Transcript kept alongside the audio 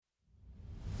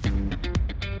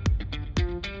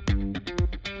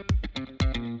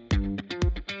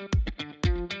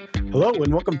Hello,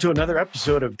 and welcome to another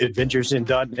episode of Adventures in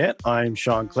 .NET. I'm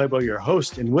Sean Clabo, your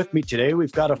host, and with me today,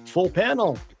 we've got a full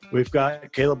panel. We've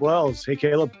got Caleb Wells. Hey,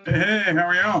 Caleb. Hey, how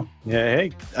are y'all? Yeah,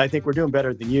 hey. I think we're doing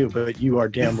better than you, but you are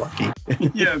damn lucky.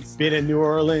 Yes. Being in New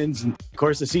Orleans, and of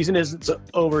course, the season isn't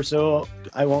over, so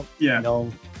I won't,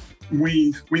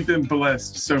 We've been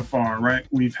blessed so far, right?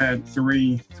 We've had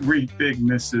three big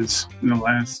misses in the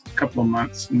last couple of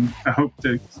months, and I hope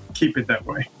to keep it that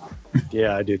way.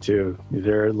 Yeah, I do too.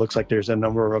 There looks like there's a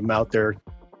number of them out there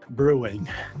brewing.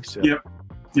 So.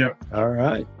 Yep. All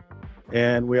right.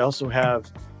 And we also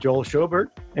have Joel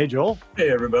Schobert. Hey, Joel. Hey,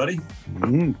 everybody.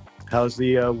 How's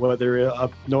the weather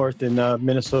up north in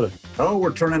Minnesota? Oh,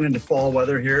 we're turning into fall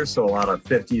weather here, so a lot of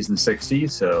 50s and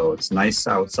 60s. So it's nice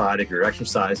outside if you're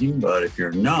exercising, but if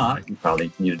you're not, you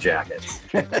probably need a jacket.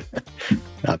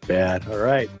 Not bad. All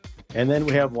right. And then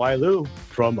we have Wailu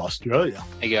from Australia.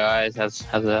 Hey guys, how's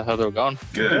it going?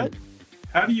 Good.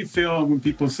 How do you feel when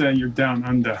people say you're down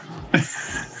under?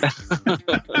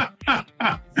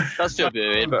 Does feel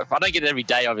good, but I don't get it every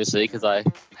day, obviously, because I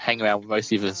hang around with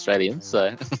mostly with Australians.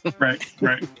 So Right.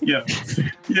 Yeah.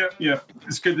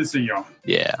 It's good to see y'all.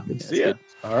 Yeah. Good to see you.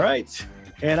 All right.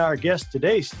 And our guest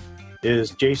today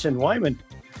is Jason Wyman.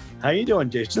 How you doing,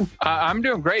 Jason? I'm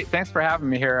doing great. Thanks for having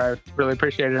me here. I really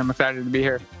appreciate it. I'm excited to be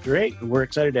here. Great. We're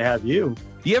excited to have you.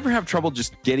 Do you ever have trouble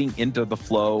just getting into the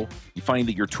flow? You find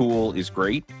that your tool is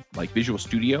great, like Visual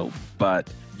Studio,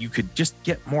 but you could just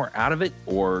get more out of it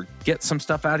or get some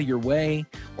stuff out of your way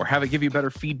or have it give you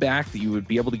better feedback that you would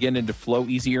be able to get into flow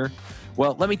easier?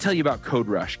 Well, let me tell you about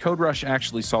CodeRush. CodeRush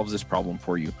actually solves this problem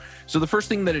for you. So the first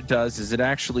thing that it does is it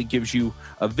actually gives you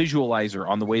a visualizer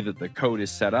on the way that the code is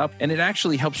set up, and it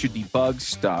actually helps you debug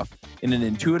stuff in an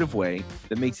intuitive way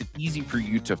that makes it easy for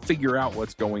you to figure out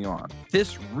what's going on.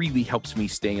 This really helps me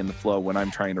stay in the flow when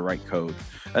I'm trying to write code.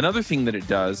 Another thing that it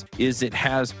does is it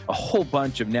has a whole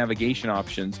bunch of navigation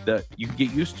options that you can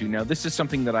get used to. Now, this is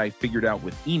something that I figured out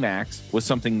with Emacs, was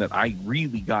something that I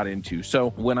really got into.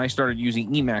 So when I started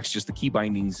using Emacs, just the key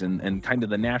bindings and kind of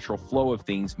the natural flow of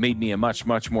things made me a much,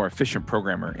 much more efficient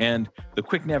programmer. And the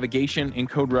quick navigation in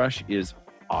CodeRush is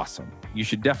awesome. You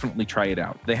should definitely try it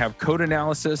out. They have code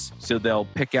analysis, so they'll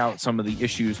pick out some of the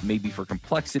issues maybe for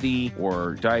complexity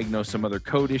or diagnose some other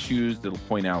code issues. That'll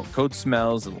point out code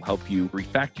smells. It'll help you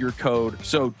refactor your code.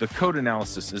 So the code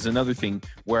analysis is another thing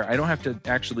where I don't have to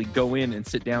actually go in and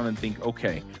sit down and think,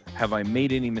 okay, have I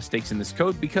made any mistakes in this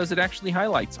code? Because it actually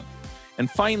highlights them.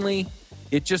 And finally,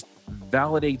 it just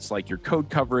validates like your code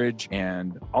coverage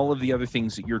and all of the other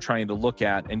things that you're trying to look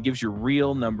at and gives you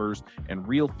real numbers and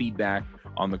real feedback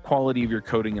on the quality of your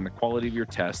coding and the quality of your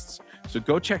tests. So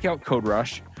go check out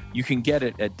CodeRush. You can get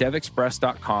it at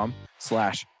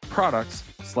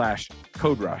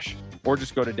devexpress.com/products/CodeRush, or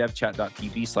just go to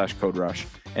devchat.tv/CodeRush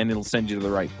and it'll send you to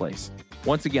the right place.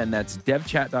 Once again, that's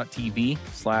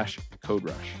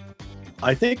devchat.tv/CodeRush.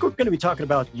 I think we're going to be talking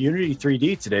about Unity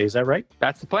 3D today. Is that right?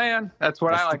 That's the plan. That's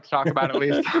what I like to talk about, at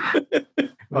least.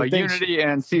 Well, Unity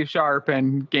and C#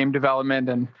 and game development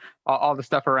and all the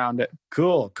stuff around it.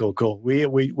 Cool.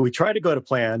 We try to go to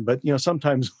plan, but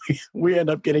sometimes we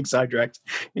end up getting sidetracked.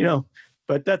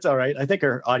 But that's all right. I think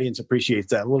our audience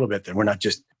appreciates that a little bit, that we're not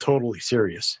just totally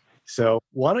serious. So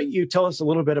why don't you tell us a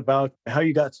little bit about how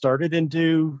you got started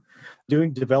into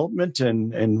doing development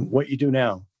and what you do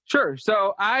now? Sure.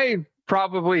 So I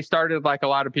probably started like a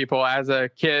lot of people as a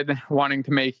kid wanting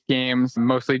to make games,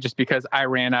 mostly just because I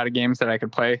ran out of games that I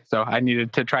could play. So I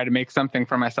needed to try to make something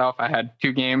for myself. I had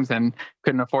 2 games and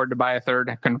couldn't afford to buy a third.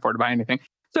 I couldn't afford to buy anything.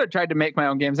 So I tried to make my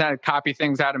own games. I'd copy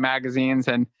things out of magazines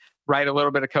and write a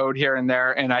little bit of code here and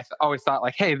there. And I always thought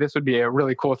like, hey, this would be a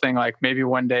really cool thing. Like maybe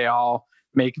one day I'll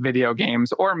make video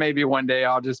games, or maybe one day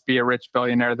I'll just be a rich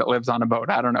billionaire that lives on a boat.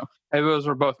 I don't know. And those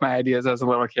were both my ideas as a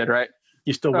little kid, right?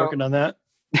 You still working on that?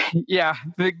 Yeah,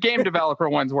 the game developer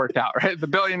one's worked out, right? The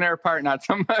billionaire part, not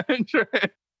so much.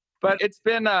 Right? But it's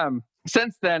been,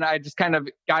 since then, I just kind of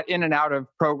got in and out of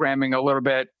programming a little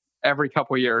bit every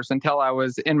couple of years until I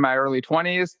was in my early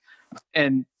 20s.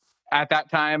 And at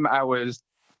that time, I was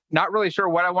not really sure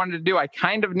what I wanted to do. I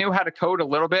kind of knew how to code a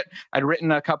little bit. I'd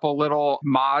written a couple little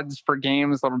mods for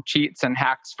games, little cheats and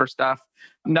hacks for stuff.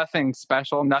 Nothing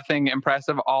special, nothing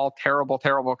impressive, all terrible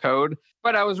code.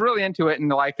 But I was really into it and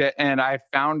liked it. And I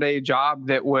found a job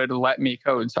that would let me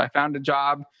code. So I found a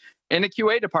job in a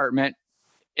QA department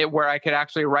where I could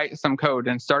actually write some code,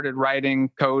 and started writing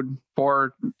code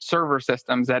for server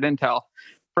systems at Intel.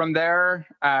 From there,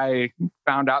 I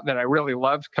found out that I really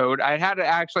loved code. I got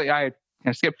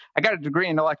a degree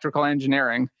in electrical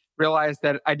engineering, realized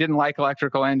that I didn't like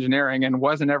electrical engineering and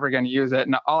wasn't ever going to use it.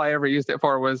 And all I ever used it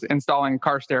for was installing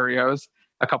car stereos.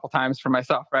 a couple times for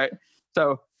myself, right?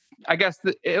 So I guess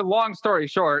long story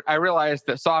short, I realized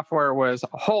that software was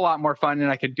a whole lot more fun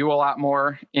and I could do a lot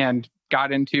more, and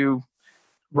got into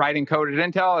writing code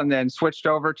at Intel and then switched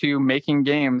over to making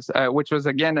games, which was,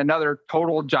 again, another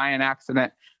total giant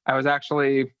accident. I was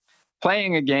actually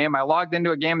playing a game. I logged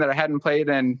into a game that I hadn't played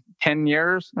in 10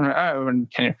 years,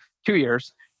 2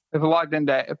 years. I logged in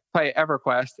to play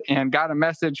EverQuest and got a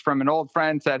message from an old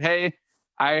friend, said, "Hey,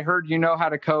 I heard you know how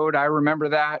to code. I remember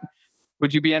that.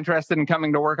 Would you be interested in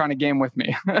coming to work on a game with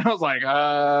me?" I was like,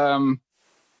 all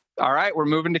right, we're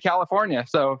moving to California.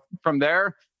 So from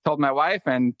there, told my wife,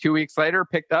 and 2 weeks later,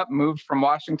 picked up, moved from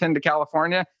Washington to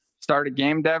California, started a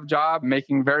game dev job,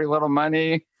 making very little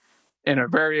money in a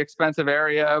very expensive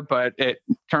area, but it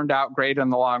turned out great in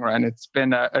the long run. It's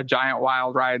been a giant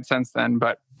wild ride since then,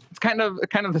 but it's kind of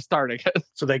the start, I guess.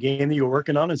 So that game that you were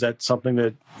working on, is that something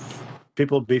that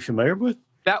people would be familiar with?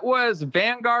 That was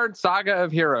Vanguard Saga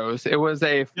of Heroes. It was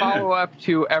a follow-up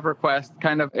to EverQuest,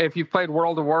 kind of, if you've played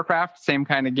World of Warcraft, same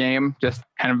kind of game, just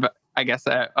kind of, I guess,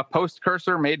 a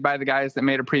post-cursor made by the guys that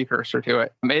made a precursor to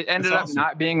it. It ended up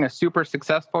not being a super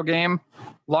successful game,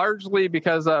 largely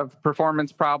because of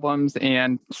performance problems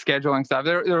and scheduling stuff.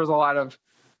 There was a lot of,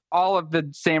 all of the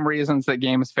same reasons that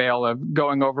games fail, of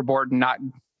going overboard and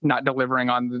not delivering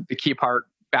on the key part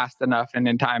fast enough and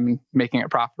in time and making it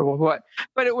profitable.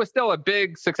 But it was still a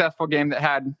big, successful game that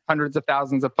had hundreds of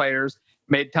thousands of players,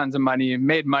 made tons of money,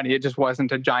 made money. It just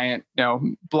wasn't a giant,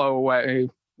 blow away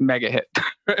mega hit.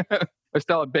 It was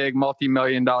still a big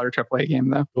multi-million-dollar AAA game,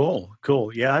 though.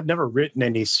 Cool. Yeah, I've never written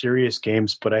any serious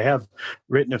games, but I have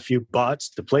written a few bots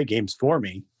to play games for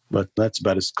me. But that's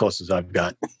about as close as I've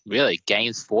got. Really?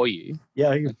 Games for you?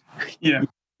 Yeah. Yeah.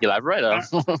 Elaborate.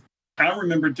 I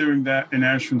remember doing that in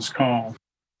Ashman's Call.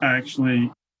 I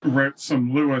actually wrote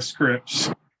some Lua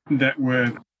scripts that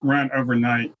would run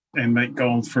overnight and make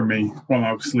gold for me while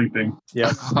I was sleeping.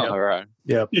 Yeah. All right.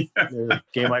 Yep. Yeah. The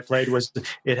game I played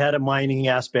it had a mining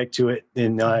aspect to it,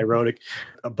 and I wrote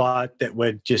a bot that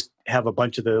would just have a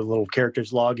bunch of the little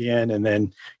characters log in and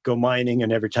then go mining,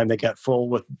 and every time they got full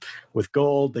with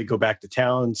gold, they go back to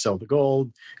town, sell the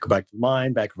gold, go back to the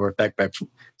mine, back and forth, back.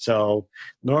 So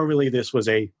normally this was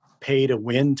a pay to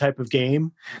win type of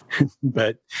game,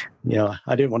 but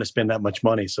I didn't want to spend that much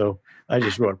money, so I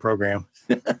just wrote a program.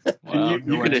 Well,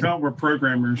 you can tell we're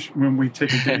programmers when we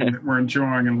take a game that we're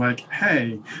enjoying and like,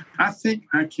 hey, I think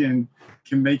I can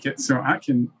make it so I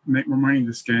can make more money in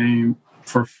this game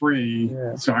for free,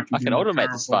 so I can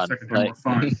automate this fun. More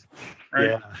fun. Right?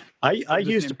 Yeah. I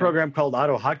used a program called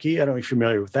AutoHotkey. I don't know if you're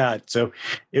familiar with that. So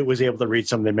it was able to read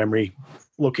some of the memory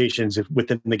locations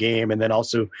within the game, and then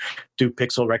also do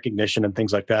pixel recognition and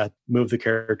things like that, move the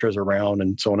characters around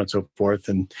and so on and so forth.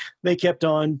 And they kept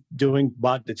on doing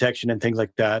bot detection and things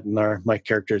like that. And my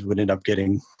characters would end up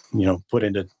getting, put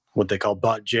into what they call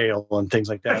bot jail and things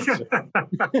like that.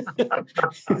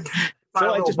 So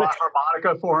I just bought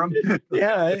harmonica for him.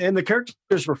 Yeah, and the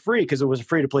characters were free because it was a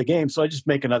free-to-play game. So I just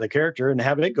make another character and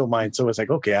have it go mine. So it's like,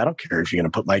 okay, I don't care if you're going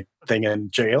to put my thing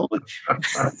in jail.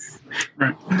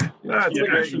 Right.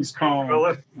 Ashman's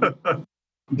Call.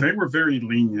 They were very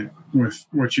lenient with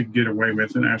what you could get away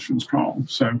with in Ashman's Call,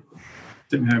 so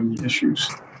didn't have any issues.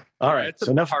 All right, so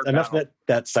enough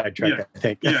that sidetrack, I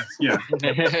think. Yeah.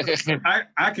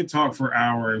 I could talk for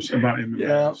hours about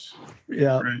MMOs.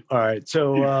 Yeah. Right. All right.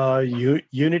 So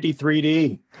Unity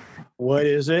 3D, what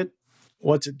is it?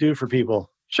 What's it do for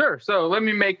people? Sure. So let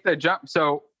me make the jump.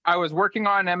 So I was working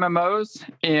on MMOs,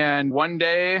 and one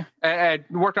day I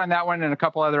worked on that one and a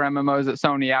couple other MMOs at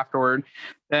Sony afterward.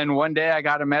 Then one day I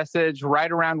got a message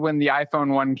right around when the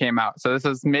iPhone 1 came out. So this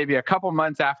is maybe a couple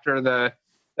months after the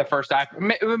first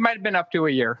iPhone. It might have been up to a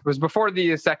year. It was before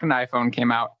the second iPhone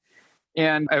came out.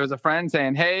 And it was a friend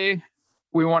saying, hey,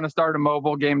 we want to start a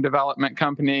mobile game development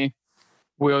company.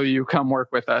 Will you come work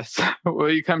with us?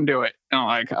 Will you come do it? And I'm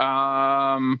like,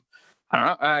 I don't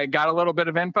know. I got a little bit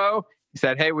of info. He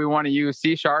said, hey, we want to use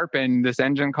C# and this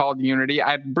engine called Unity.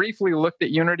 I briefly looked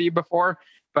at Unity before,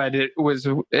 but it was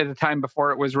at a time before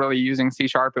it was really using C#.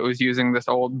 It was using this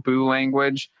old Boo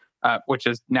language, which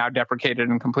is now deprecated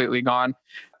and completely gone.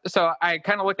 So I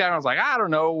kind of looked at it and I was like, I don't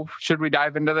know, should we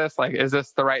dive into this? Like, is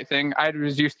this the right thing? I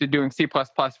was used to doing C++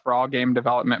 for all game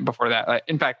development before that.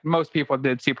 In fact, most people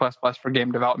did C++ for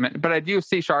game development, but I'd use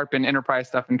C# and enterprise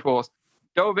stuff and tools.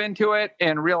 Dove into it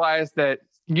and realized that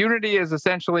Unity is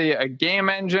essentially a game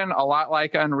engine, a lot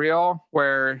like Unreal,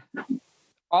 where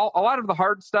a lot of the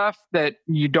hard stuff that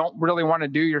you don't really want to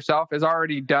do yourself is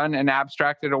already done and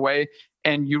abstracted away.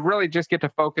 And you really just get to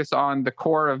focus on the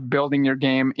core of building your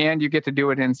game, and you get to do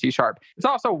it in C#. It's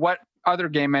also what other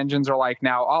game engines are like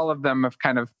now. All of them have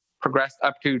kind of progressed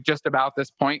up to just about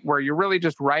this point where you're really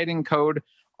just writing code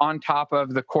on top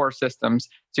of the core systems.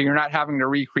 So you're not having to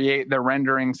recreate the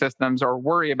rendering systems or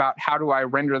worry about how do I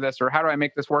render this or how do I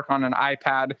make this work on an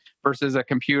iPad versus a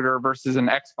computer versus an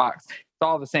Xbox. It's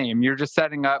all the same. You're just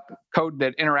setting up code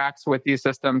that interacts with these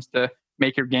systems to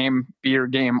make your game be your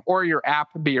game or your app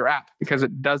be your app, because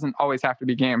it doesn't always have to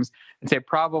be games. I'd say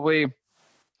probably,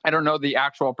 I don't know the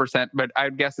actual percent, but I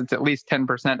guess it's at least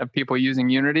 10% of people using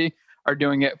Unity are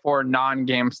doing it for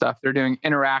non-game stuff. They're doing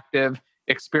interactive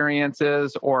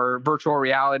experiences or virtual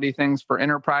reality things for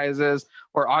enterprises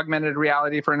or augmented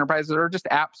reality for enterprises, or just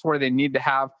apps where they need to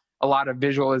have a lot of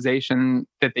visualization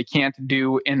that they can't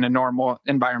do in a normal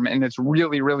environment. And it's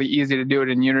really, really easy to do it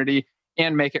in Unity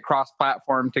and make it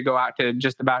cross-platform to go out to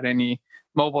just about any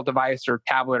mobile device or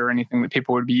tablet or anything that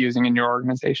people would be using in your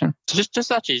organization.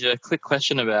 Just actually a quick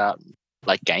question about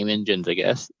like game engines, I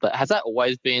guess. But has that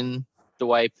always been the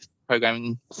way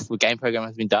game programming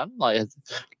has been done? Like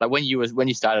when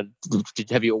you started,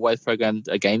 have you always programmed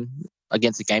a game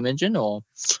against a game engine, or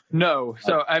no?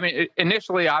 So I mean,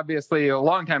 initially, obviously, a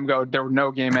long time ago, there were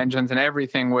no game engines and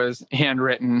everything was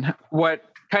handwritten. What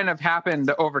kind of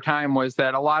happened over time was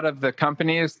that a lot of the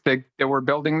companies that were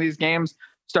building these games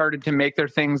started to make their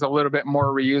things a little bit more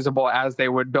reusable as they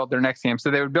would build their next game.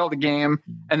 So they would build a game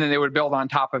and then they would build on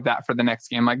top of that for the next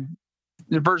game. Like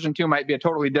version 2 might be a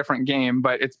totally different game,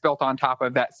 but it's built on top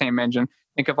of that same engine.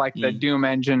 Think of like the Doom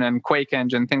engine and Quake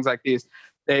engine, things like these.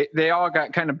 They all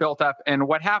got kind of built up. And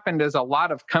what happened is a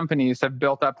lot of companies have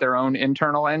built up their own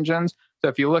internal engines. So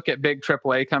if you look at big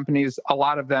AAA companies, a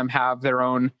lot of them have their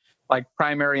own like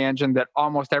primary engine that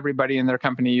almost everybody in their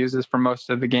company uses for most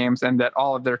of the games and that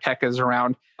all of their tech is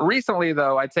around. Recently,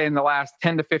 though, I'd say in the last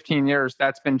 10 to 15 years,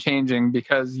 that's been changing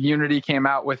because Unity came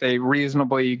out with a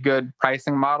reasonably good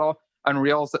pricing model.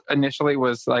 Unreal's initially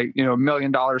was like, $1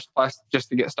 million plus just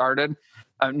to get started.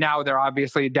 Now they're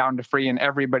obviously down to free and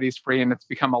everybody's free and it's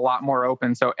become a lot more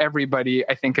open. So everybody,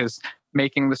 I think, is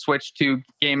making the switch to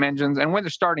game engines. And when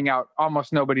they're starting out,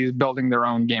 almost nobody's building their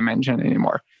own game engine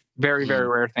anymore. Very, very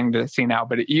rare thing to see now,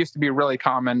 but it used to be really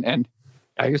common, and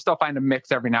you still find a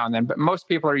mix every now and then. But most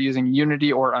people are using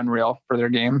Unity or Unreal for their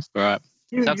games. Right.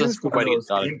 That's a good way to get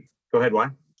started. Go ahead,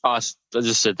 why? I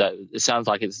just said that it sounds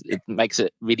like it makes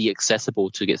it really accessible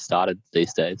to get started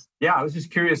these days. Yeah, I was just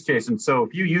curious, Jason. So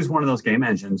if you use one of those game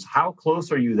engines, how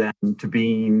close are you then to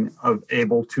being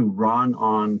able to run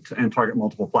on and target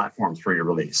multiple platforms for your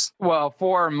release? Well,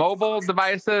 for mobile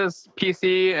devices,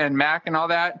 PC and Mac and all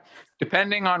that,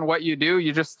 depending on what you do,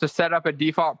 you just to set up a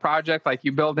default project, like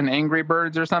you build an Angry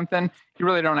Birds or something, you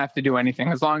really don't have to do anything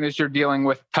as long as you're dealing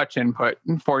with touch input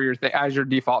for your as your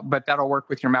default, but that'll work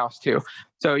with your mouse too.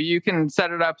 So you can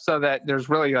set it up so that there's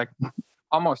really like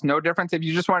almost no difference. If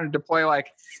you just want to deploy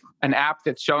like an app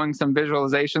that's showing some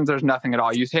visualizations, there's nothing at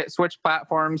all. You switch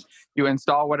platforms, you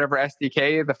install whatever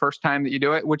SDK the first time that you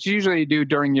do it, which you usually do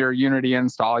during your Unity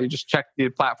install. You just check the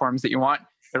platforms that you want.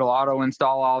 It'll auto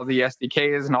install all of the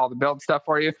SDKs and all the build stuff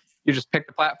for you. You just pick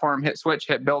the platform, hit switch,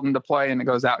 hit build and deploy, and it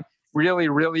goes out. Really,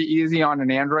 really easy on an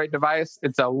Android device.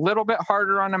 It's a little bit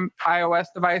harder on an iOS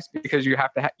device because you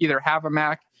have to either have a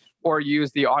Mac or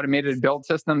use the automated build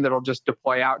system that'll just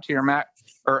deploy out to your Mac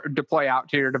or deploy out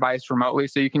to your device remotely.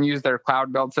 So you can use their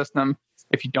cloud build system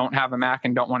if you don't have a Mac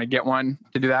and don't want to get one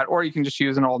to do that. Or you can just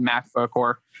use an old MacBook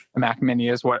or a Mac Mini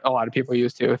is what a lot of people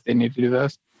use too if they need to do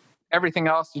this. Everything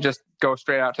else, you just go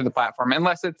straight out to the platform,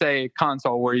 unless it's a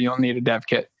console where you'll need a dev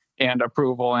kit and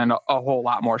approval and a whole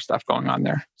lot more stuff going on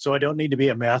there. So I don't need to be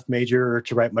a math major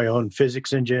to write my own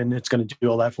physics engine. It's going to do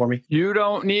all that for me. You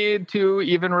don't need to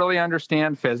even really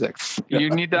understand physics. You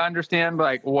need to understand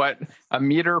like what a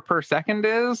meter per second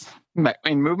is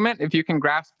in movement. If you can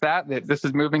grasp that this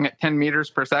is moving at 10 meters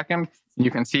per second, you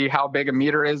can see how big a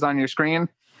meter is on your screen.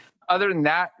 Other than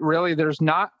that, really, there's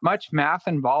not much math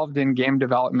involved in game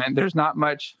development. There's not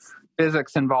much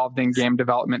physics involved in game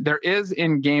development. There is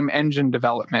in game engine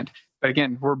development. But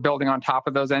again, we're building on top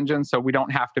of those engines, so we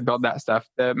don't have to build that stuff.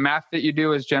 The math that you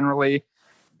do is generally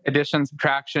addition,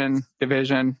 subtraction,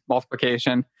 division,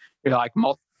 multiplication. You're like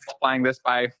multiplying this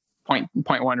by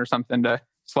 0.1 or something to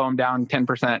slow them down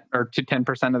 10% or to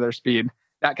 10% of their speed.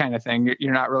 That kind of thing.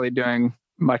 You're not really doing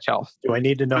much else. Do I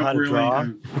need to know how to draw?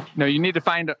 No, you need to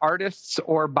find artists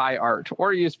or buy art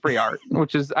or use free art,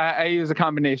 which is, I use a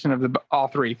combination of all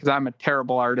three because I'm a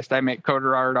terrible artist. I make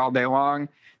coder art all day long.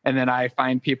 And then I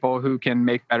find people who can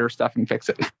make better stuff and fix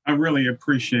it. I really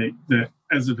appreciate that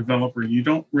as a developer, you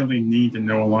don't really need to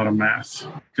know a lot of math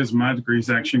because my degree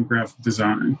is actually in graphic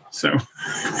design. So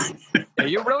Yeah,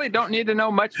 you really don't need to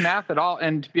know much math at all.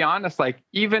 And to be honest, like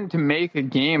even to make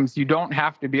games, you don't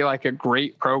have to be like a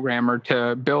great programmer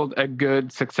to build a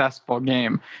good, successful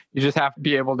game. You just have to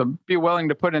be able to be willing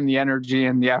to put in the energy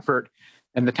and the effort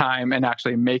and the time and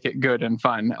actually make it good and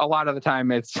fun. A lot of the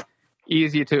time it's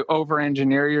easy to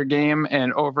over-engineer your game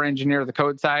and over-engineer the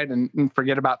code side and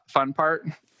forget about the fun part.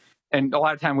 And a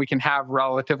lot of time we can have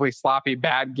relatively sloppy,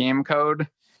 bad game code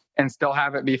and still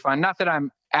have it be fun. Not that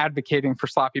I'm advocating for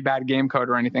sloppy, bad game code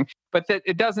or anything, but that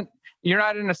it doesn't, you're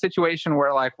not in a situation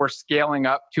where like we're scaling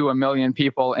up to 1 million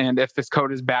people. And if this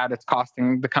code is bad, it's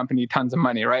costing the company tons of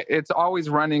money, right? It's always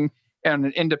running on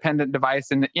an independent device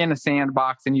and in a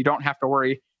sandbox, and you don't have to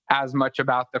worry as much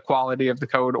about the quality of the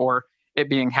code or it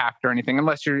being hacked or anything,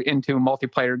 unless you're into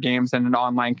multiplayer games and an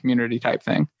online community type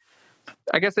thing.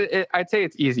 I guess I'd say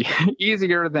it's easy,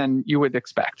 easier than you would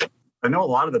expect. I know a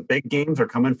lot of the big games are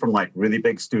coming from like really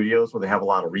big studios where they have a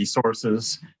lot of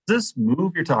resources. This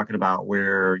move you're talking about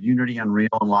where Unity, Unreal,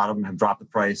 and a lot of them have dropped the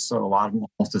price, so a lot of them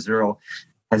almost to zero,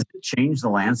 has it changed the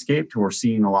landscape to we're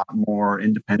seeing a lot more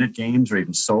independent games or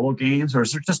even solo games? Or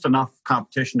is there just enough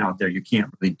competition out there you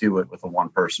can't really do it with a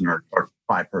one-person or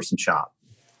five-person shop?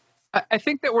 I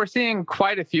think that we're seeing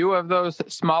quite a few of those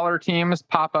smaller teams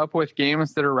pop up with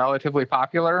games that are relatively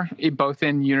popular, both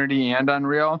in Unity and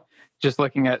Unreal. Just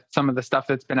looking at some of the stuff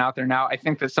that's been out there now, I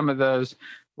think that some of those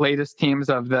latest teams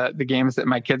of the games that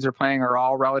my kids are playing are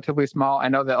all relatively small. I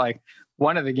know that like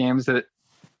one of the games that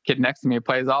kid next to me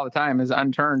plays all the time is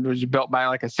Unturned, which was built by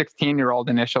like a 16-year-old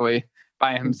initially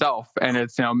by himself. And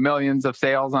it's, millions of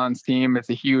sales on Steam. It's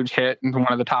a huge hit and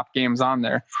one of the top games on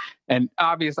there. And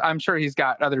obviously, I'm sure he's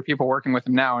got other people working with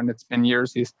him now, and it's been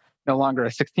years. He's no longer a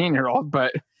 16-year-old,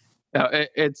 but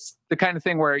it's the kind of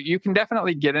thing where you can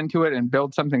definitely get into it and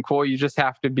build something cool. You just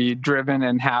have to be driven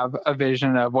and have a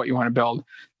vision of what you want to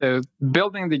build.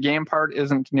 Building the game part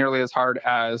isn't nearly as hard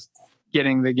as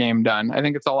getting the game done. I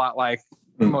think it's a lot like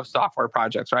most software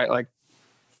projects, right? Like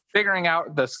figuring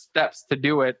out the steps to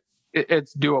do it,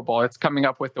 it's doable. It's coming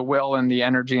up with the will and the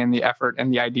energy and the effort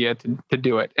and the idea to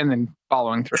do it and then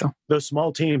following through. Those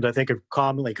small teams, I think, are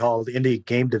commonly called indie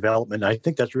game development. I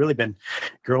think that's really been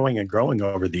growing and growing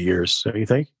over the years. So you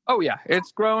think? Oh, yeah.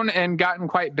 It's grown and gotten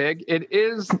quite big. It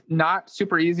is not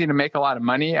super easy to make a lot of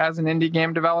money as an indie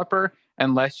game developer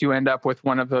unless you end up with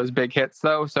one of those big hits,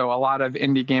 though. So a lot of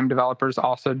indie game developers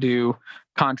also do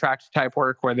contract type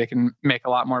work where they can make a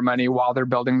lot more money while they're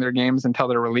building their games until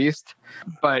they're released.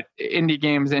 But indie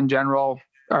games in general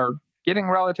are getting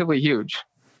relatively huge.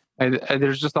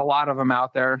 There's just a lot of them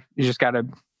out there. You just got to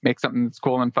make something that's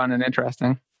cool and fun and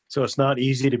interesting. So it's not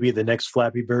easy to be the next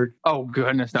Flappy Bird? Oh,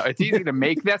 goodness, no. It's easy to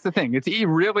make. That's the thing. It's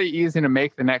really easy to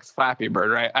make the next Flappy Bird,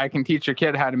 right? I can teach a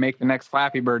kid how to make the next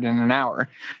Flappy Bird in an hour.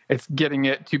 It's getting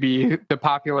it to be the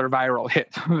popular viral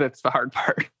hit. That's the hard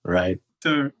part. Right.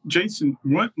 So, Jason,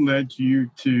 what led you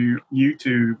to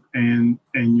YouTube and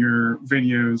your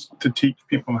videos to teach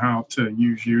people how to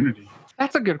use Unity?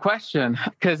 That's a good question,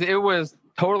 because it was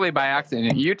totally by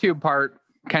accident. The YouTube part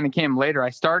kind of came later. I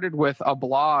started with a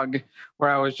blog where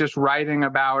I was just writing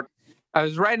about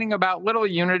little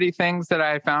Unity things that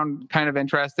I found kind of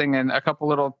interesting and a couple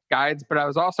little guides, but I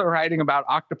was also writing about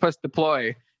Octopus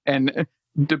Deploy and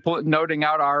noting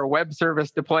out our web service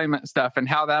deployment stuff and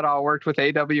how that all worked with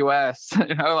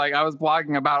AWS. I was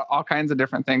blogging about all kinds of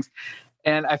different things.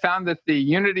 And I found that the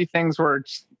Unity things were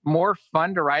more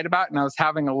fun to write about. And I was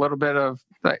having a little bit of,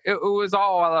 it was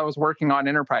all while I was working on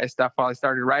enterprise stuff while I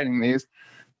started writing these.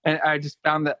 And I just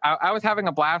found that I was having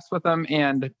a blast with them,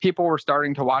 and people were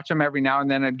starting to watch them. Every now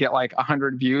and then I'd get like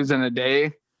 100 views in a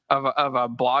day of a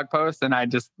blog post, and I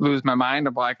just lose my mind.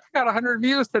 I'm like, I got 100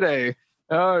 views today.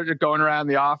 Oh, just going around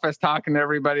the office talking to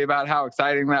everybody about how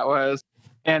exciting that was.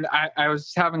 And I was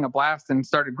just having a blast and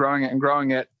started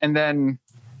growing it. And then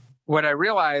what I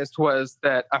realized was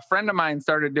that a friend of mine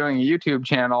started doing a YouTube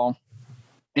channel,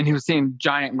 and he was seeing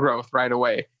giant growth right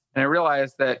away. And I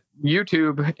realized that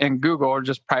YouTube and Google are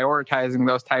just prioritizing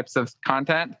those types of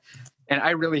content. And I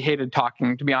really hated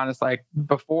talking, to be honest. Like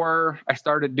before I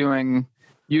started doing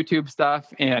YouTube stuff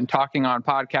and talking on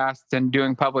podcasts and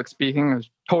doing public speaking, I was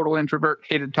a total introvert,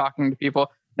 hated talking to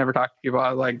people, never talked to people.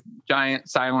 I was like giant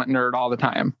silent nerd all the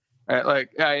time. Right?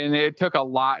 And it took a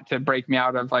lot to break me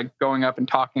out of like going up and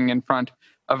talking in front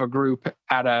of a group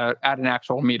at an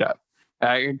actual meetup.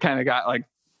 I kind of got like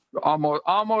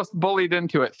almost bullied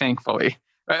into it, thankfully.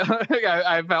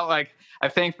 I felt like I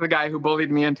thanked the guy who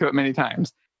bullied me into it many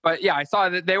times. But yeah, I saw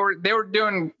that they were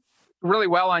doing really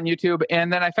well on YouTube.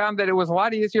 And then I found that it was a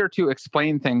lot easier to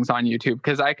explain things on YouTube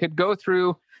because I could go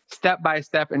through step by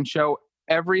step and show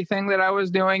everything that I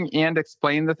was doing and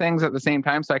explain the things at the same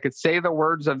time. So I could say the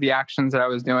words of the actions that I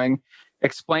was doing,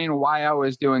 explain why I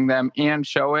was doing them, and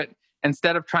show it,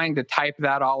 instead of trying to type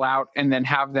that all out and then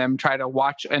have them try to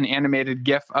watch an animated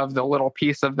GIF of the little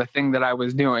piece of the thing that I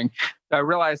was doing. I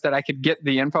realized that I could get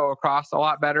the info across a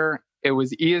lot better. It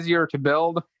was easier to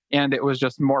build, and it was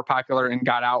just more popular and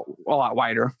got out a lot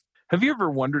wider. Have you ever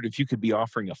wondered if you could be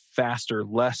offering a faster,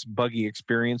 less buggy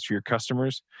experience for your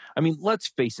customers? I mean, let's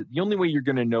face it, the only way you're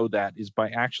going to know that is by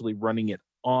actually running it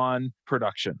on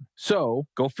production. So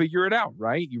go figure it out,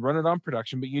 right? You run it on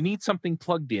production, but you need something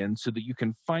plugged in so that you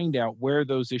can find out where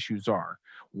those issues are,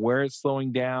 where it's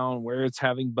slowing down, where it's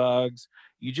having bugs.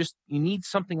 You need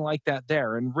something like that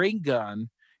there. And Raygun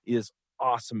is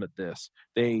awesome at this.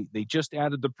 They just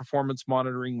added the performance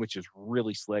monitoring, which is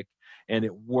really slick, and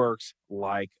it works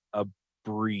like a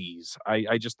breeze.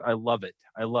 I love it.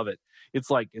 I love it. It's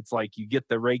like you get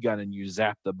the ray gun and you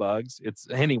zap the bugs.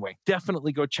 Anyway,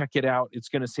 definitely go check it out. It's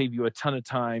going to save you a ton of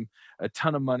time, a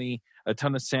ton of money, a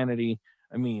ton of sanity.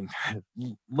 I mean,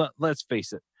 let's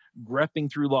face it.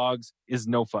 Grepping through logs is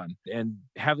no fun, and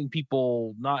having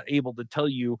people not able to tell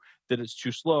you that it's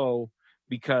too slow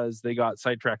because they got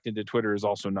sidetracked into Twitter is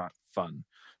also not fun.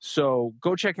 So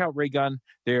go check out Raygun.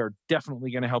 They are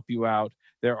definitely going to help you out.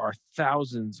 There are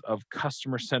thousands of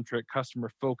customer-centric,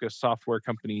 customer-focused software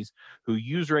companies who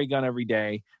use Raygun every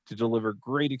day to deliver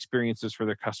great experiences for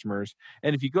their customers.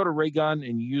 And if you go to Raygun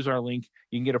and you use our link,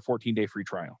 you can get a 14-day free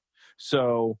trial.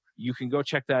 So you can go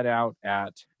check that out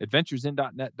at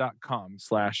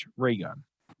adventuresin.net.com/Raygun.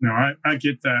 No, I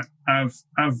get that.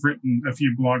 I've written a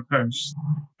few blog posts.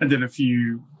 I did a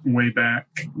few way back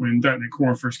when .NET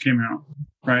Core first came out,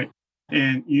 right?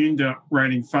 And you end up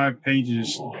writing 5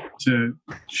 pages to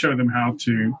show them how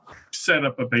to set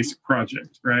up a basic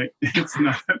project, right? It's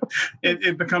not.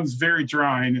 It becomes very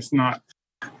dry, and it's not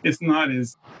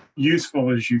as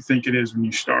useful as you think it is when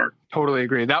you start. Totally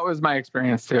agree. That was my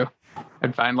experience too.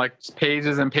 I'd find like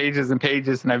pages and pages and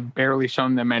pages, and I've barely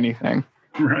shown them anything.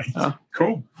 Right.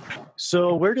 Cool.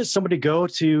 So where does somebody go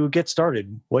to get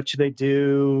started? What should they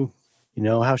do?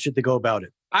 How should they go about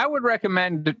it? I would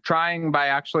recommend trying by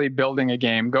actually building a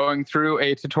game, going through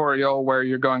a tutorial where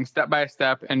you're going step by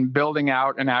step and building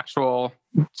out an actual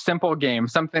simple game,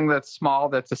 something that's small,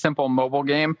 that's a simple mobile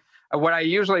game. What I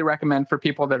usually recommend for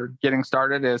people that are getting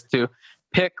started is to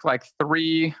pick like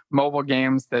 3 mobile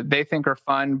games that they think are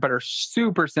fun but are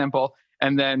super simple,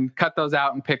 and then cut those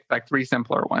out and pick like 3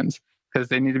 simpler ones, because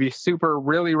they need to be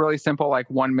really, really simple, like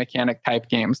one mechanic type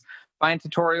games. Find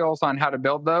tutorials on how to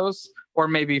build those, or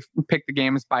maybe pick the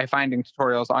games by finding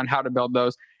tutorials on how to build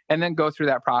those, and then go through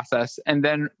that process, and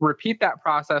then repeat that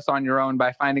process on your own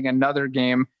by finding another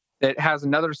game that has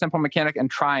another simple mechanic and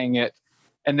trying it,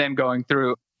 and then going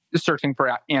through searching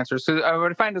for answers. So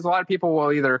what I find is a lot of people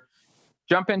will either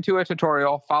jump into a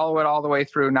tutorial, follow it all the way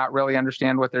through, not really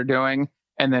understand what they're doing,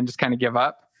 and then just kind of give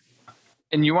up.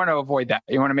 And you want to avoid that.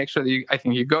 You want to make sure that you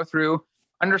go through,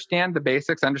 understand the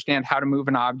basics, understand how to move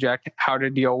an object, how to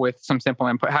deal with some simple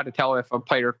input, how to tell if a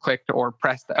player clicked or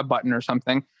pressed a button or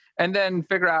something, and then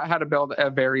figure out how to build a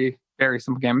very, very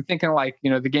simple game. I'm thinking like,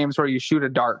 the games where you shoot a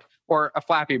dart or a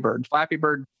Flappy Bird. Flappy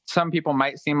Bird, some people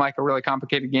might seem like a really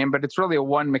complicated game, but it's really a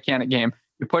one mechanic game.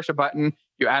 You push a button,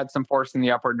 you add some force in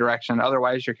the upward direction.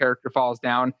 Otherwise, your character falls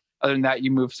down. Other than that,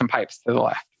 you move some pipes to the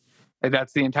left.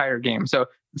 That's the entire game. So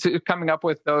coming up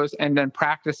with those and then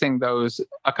practicing those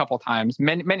a couple times,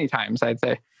 many times, I'd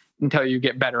say, until you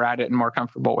get better at it and more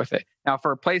comfortable with it. Now,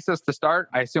 for places to start,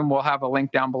 I assume we'll have a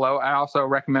link down below. I also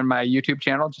recommend my YouTube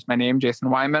channel, just my name, Jason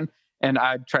Wyman, and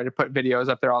I try to put videos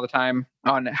up there all the time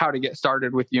on how to get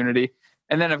started with Unity.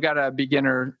 And then I've got a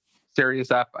beginner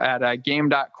series up at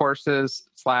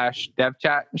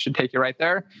game.courses/devchat. It should take you right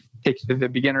there. Take you to the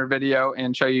beginner video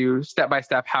and show you step by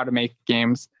step how to make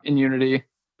games in Unity,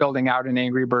 building out an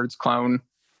Angry Birds clone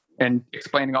and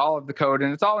explaining all of the code.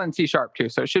 And it's all in C# too.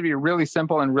 So it should be really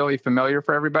simple and really familiar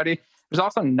for everybody. There's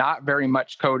also not very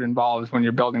much code involved when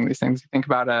you're building these things. You think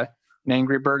about an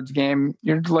Angry Birds game,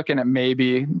 you're looking at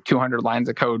maybe 200 lines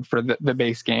of code for the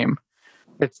base game.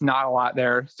 It's not a lot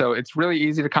there. So it's really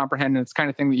easy to comprehend. And it's the kind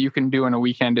of thing that you can do in a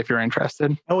weekend if you're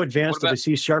interested. How advanced of a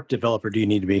C# developer do you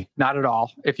need to be? Not at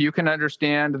all. If you can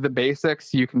understand the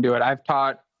basics, you can do it. I've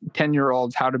taught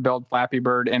 10-year-olds how to build Flappy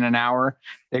Bird in an hour.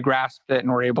 They grasped it and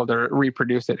were able to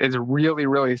reproduce it. It's really,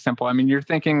 really simple. I mean, you're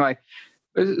thinking like,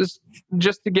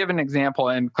 just to give an example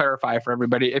and clarify for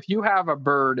everybody, if you have a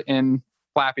bird in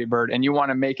Flappy Bird and you want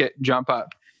to make it jump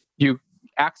up, you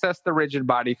access the rigid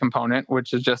body component,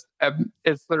 which is just,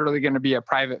 it's literally going to be a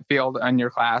private field on your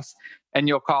class, and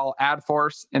you'll call add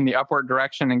force in the upward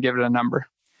direction and give it a number.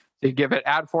 So you give it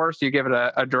add force, you give it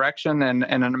a direction and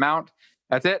an amount.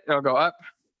 That's it. It'll go up,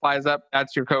 flies up.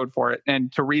 That's your code for it.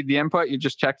 And to read the input, you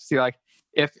just check to see like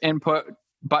if input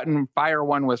button fire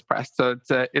 1 was pressed. So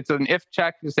it's an if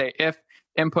check. You say if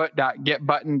input dot get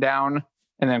button down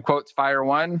and then quotes fire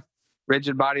 1,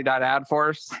 rigid body dot add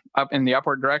force up in the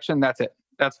upward direction. That's it.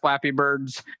 That's Flappy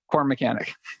Bird's core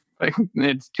mechanic. Like,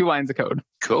 it's 2 lines of code.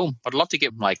 Cool. I'd love to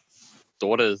get my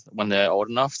daughters when they're old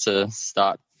enough to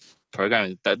start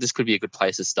programming. This could be a good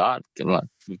place to start, like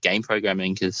game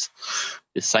programming, because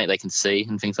it's something they can see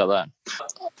and things like that.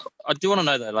 I do want to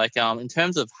know though, like in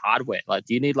terms of hardware, like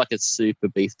do you need like a super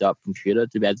beefed up computer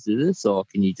to be able to do this, or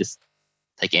can you just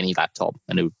take any laptop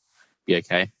and it would be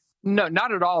okay? No,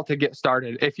 not at all to get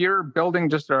started. If you're building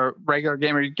just a regular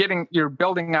game, or you're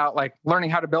building out, like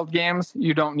learning how to build games,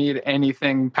 you don't need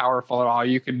anything powerful at all.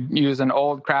 You could use an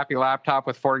old crappy laptop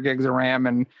with 4 gigs of RAM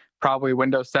and probably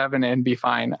Windows 7 and be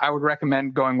fine. I would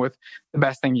recommend going with the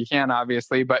best thing you can,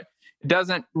 obviously, but it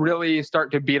doesn't really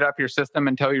start to beat up your system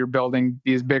until you're building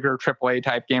these bigger AAA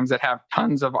type games that have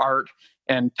tons of art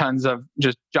and tons of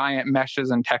just giant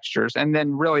meshes and textures. And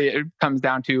then really it comes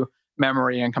down to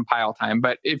memory and compile time.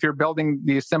 But if you're building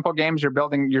these simple games, you're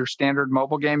building your standard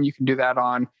mobile game, you can do that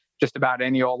on just about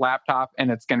any old laptop, and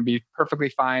it's going to be perfectly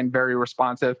fine, very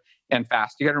responsive and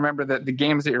fast. You got to remember that the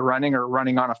games that you're running are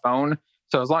running on a phone.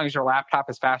 So as long as your laptop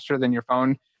is faster than your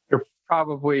phone, you're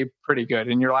probably pretty good.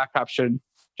 And your laptop should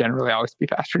generally always be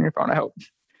faster than your phone, I hope,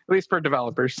 at least for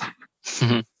developers.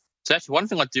 So actually, one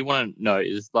thing I do want to know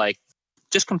is like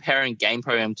just comparing game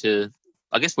program to,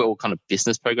 I guess we're all kind of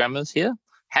business programmers here.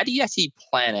 How do you actually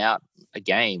plan out a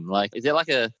game? Like, is there like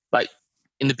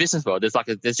in the business world,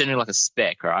 there's generally like a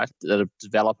spec, right? That a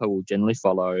developer will generally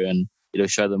follow, and it'll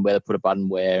show them where to put a button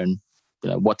where and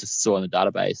what to store in the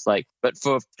database. Like, but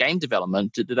for game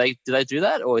development, do they do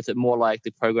that, or is it more like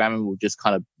the programmer will just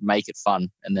kind of make it fun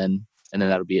and then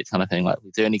that'll be it kind of thing? Like,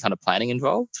 is there any kind of planning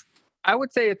involved? I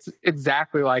would say it's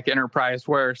exactly like enterprise,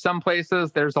 where some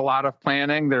places there's a lot of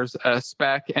planning, there's a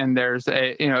spec, and there's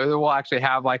we'll actually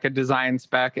have like a design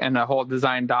spec and a whole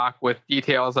design doc with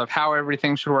details of how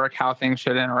everything should work, how things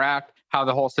should interact, how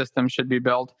the whole system should be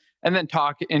built, and then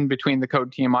talk in between the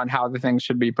code team on how the things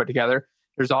should be put together.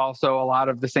 There's also a lot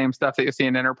of the same stuff that you see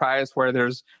in enterprise, where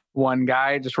there's one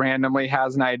guy just randomly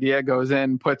has an idea, goes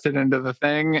in, puts it into the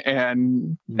thing,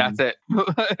 and that's it.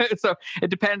 So it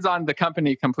depends on the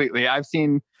company completely. I've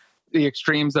seen the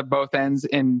extremes of both ends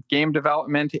in game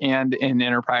development and in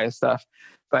enterprise stuff.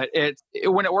 But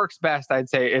when it works best, I'd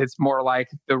say it's more like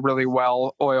the really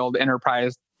well-oiled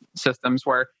enterprise systems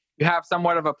where you have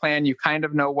somewhat of a plan, you kind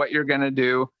of know what you're going to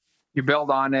do, you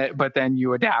build on it, but then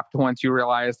you adapt once you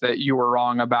realize that you were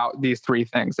wrong about these 3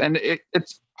 things. And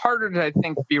it's harder to, I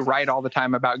think, be right all the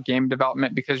time about game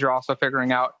development because you're also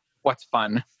figuring out what's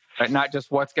fun, right? Not just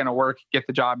what's going to work, get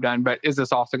the job done, but is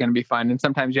this also going to be fun? And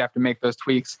sometimes you have to make those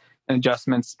tweaks and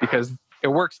adjustments because it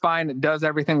works fine, it does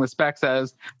everything the spec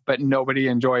says, but nobody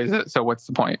enjoys it. So what's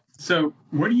the point? So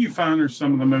what do you find are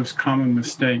some of the most common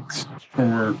mistakes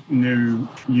for new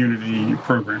Unity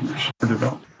programmers or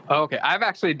developers? Okay, I've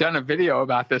actually done a video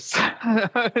about this.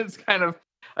 It's kind of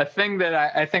a thing that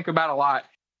I think about a lot.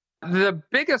 The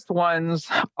biggest ones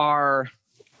are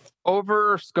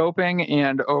over scoping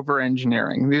and over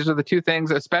engineering. These are the 2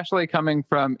 things, especially coming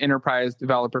from enterprise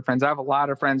developer friends. I have a lot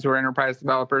of friends who are enterprise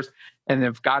developers and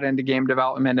they've got into game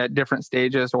development at different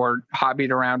stages or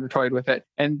hobbied around or toyed with it.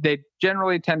 And they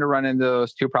generally tend to run into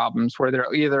those 2 problems where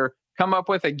they're either come up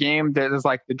with a game that is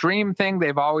like the dream thing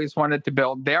they've always wanted to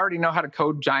build. They already know how to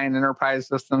code giant enterprise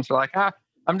systems. They're like,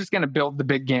 I'm just going to build the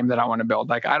big game that I want to build.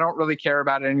 Like, I don't really care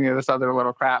about any of this other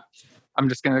little crap. I'm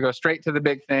just going to go straight to the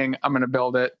big thing. I'm going to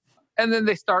build it. And then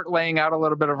they start laying out a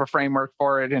little bit of a framework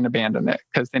for it and abandon it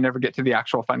because they never get to the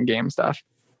actual fun game stuff.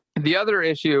 The other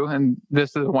issue, and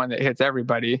this is the one that hits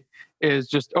everybody, is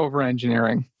just over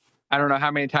engineering. I don't know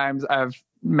how many times I've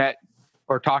met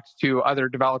or talked to other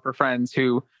developer friends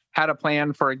who had a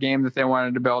plan for a game that they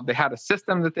wanted to build. They had a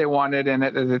system that they wanted in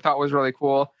it that they thought was really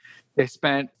cool. They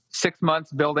spent 6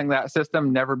 months building that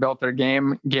system, never built their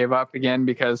game, gave up again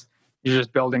because you're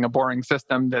just building a boring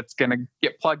system that's going to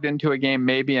get plugged into a game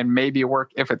maybe and maybe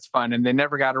work if it's fun. And they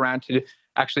never got around to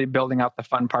actually building out the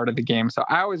fun part of the game. So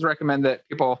I always recommend that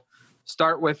people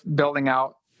start with building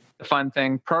out the fun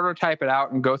thing, prototype it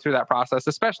out and go through that process,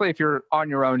 especially if you're on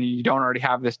your own and you don't already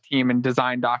have this team and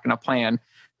design doc and a plan.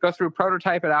 Go through,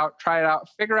 prototype it out, try it out,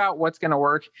 figure out what's going to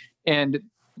work, and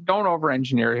don't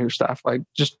over-engineer your stuff. Like,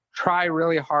 just try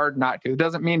really hard not to. It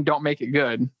doesn't mean don't make it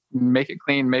good. Make it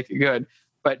clean, make it good,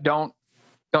 but don't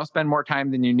spend more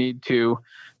time than you need to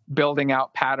building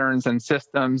out patterns and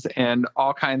systems and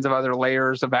all kinds of other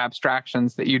layers of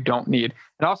abstractions that you don't need.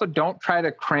 And also don't try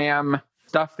to cram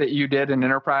stuff that you did in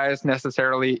enterprise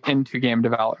necessarily into game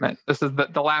development. This is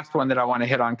the last one that I want to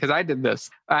hit on, because I did this.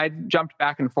 I jumped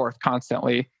back and forth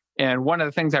constantly. And one of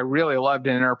the things I really loved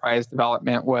in enterprise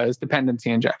development was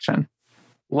dependency injection.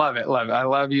 Love it, love it. I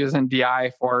love using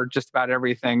DI for just about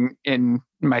everything in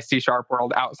my C#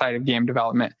 world outside of game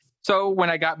development. So when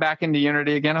I got back into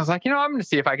Unity again, I was like, I'm going to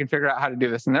see if I can figure out how to do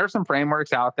this. And there are some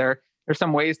frameworks out there. There's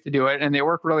some ways to do it, and they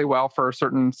work really well for a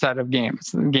certain set of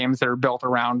games that are built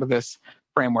around this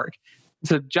framework.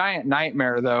 It's a giant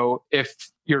nightmare, though, if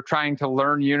you're trying to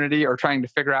learn Unity or trying to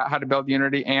figure out how to build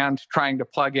Unity and trying to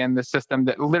plug in the system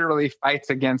that literally fights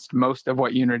against most of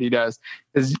what Unity does.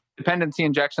 Is dependency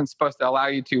injection is supposed to allow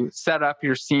you to set up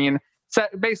your scene,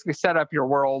 basically set up your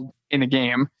world in a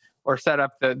game, or set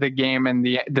up the game and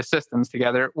the systems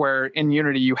together, where in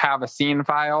Unity you have a scene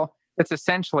file. It's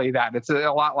essentially that. It's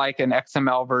a lot like an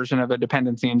XML version of a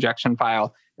dependency injection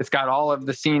file. It's got all of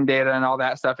the scene data and all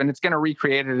that stuff, and it's going to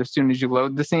recreate it as soon as you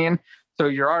load the scene. So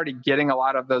you're already getting a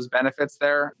lot of those benefits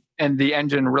there. And the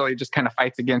engine really just kind of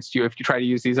fights against you if you try to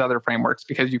use these other frameworks,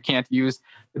 because you can't use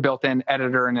the built-in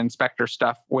editor and inspector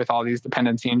stuff with all these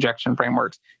dependency injection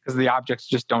frameworks, because the objects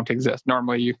just don't exist.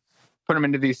 Normally, you put them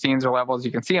into these scenes or levels,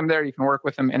 you can see them there, you can work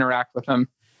with them, interact with them,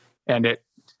 and it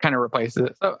kind of replaces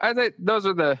it. So those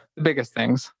are the biggest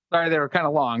things. Sorry, they were kind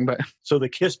of long, but... So the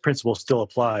KISS principle still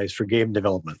applies for game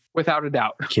development? Without a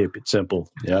doubt. Keep it simple.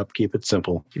 Yep, keep it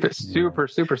simple. Keep it super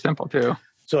simple, too.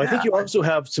 So I think you also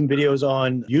have some videos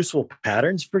on useful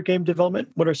patterns for game development.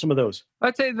 What are some of those?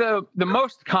 I'd say the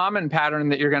most common pattern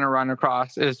that you're going to run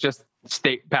across is just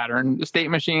state pattern. State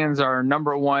machines are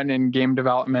number one in game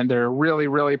development. They're really,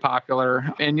 really popular,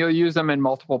 and you'll use them in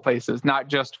multiple places, not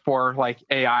just for like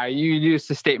AI. You use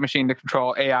the state machine to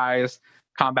control AI's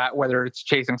combat, whether it's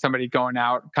chasing somebody, going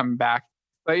out, coming back.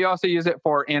 But you also use it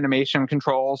for animation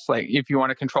controls. Like if you want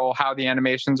to control how the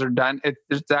animations are done,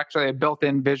 it's actually a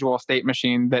built-in visual state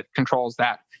machine that controls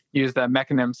that. Use the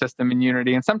Mechanim system in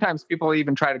Unity. And sometimes people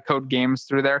even try to code games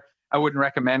through there. I wouldn't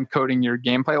recommend coding your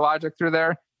gameplay logic through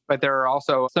there, but there are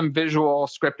also some visual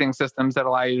scripting systems that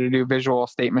allow you to do visual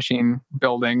state machine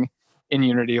building in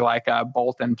Unity, like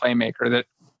Bolt and Playmaker, that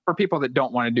for people that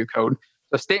don't want to do code.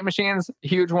 So state machines,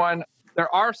 huge one.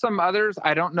 There are some others.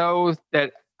 I don't know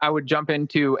that I would jump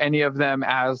into any of them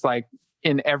as like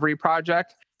in every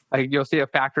project. Like you'll see a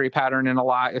factory pattern in a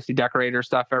lot. You'll see decorator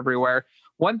stuff everywhere.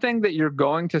 One thing that you're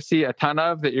going to see a ton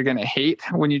of that you're going to hate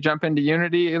when you jump into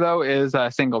Unity, though, is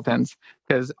singletons.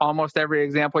 Because almost every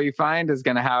example you find is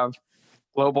going to have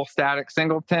global static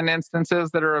singleton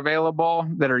instances that are available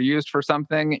that are used for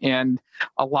something. And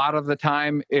a lot of the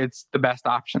time, it's the best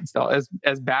option still.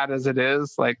 As bad as it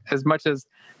is, like as much as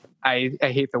I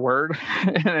hate the word,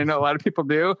 and I know a lot of people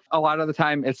do, a lot of the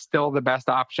time it's still the best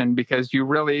option, because you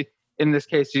really, in this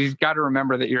case, you've got to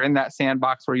remember that you're in that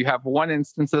sandbox where you have one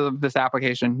instance of this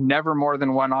application, never more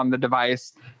than one on the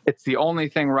device. It's the only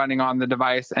thing running on the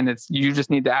device, and you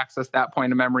just need to access that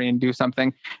point of memory and do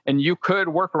something. And you could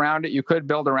work around it, you could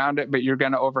build around it, but you're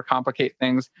going to overcomplicate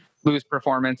things, lose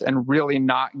performance, and really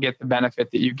not get the benefit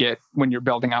that you get when you're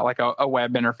building out like a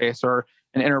web interface or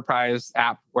an enterprise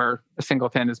app where a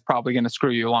singleton is probably going to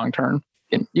screw you long term.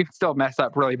 And you can still mess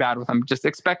up really bad with them. Just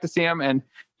expect to see them and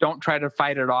don't try to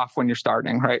fight it off when you're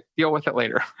starting, right? Deal with it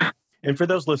later. And for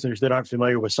those listeners that aren't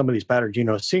familiar with some of these patterns,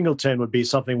 singleton would be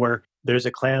something where there's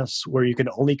a class where you can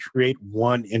only create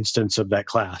one instance of that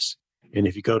class. And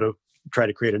if you go to try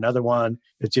to create another one,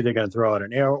 it's either going to throw out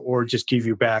an error or just give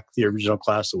you back the original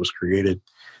class that was created.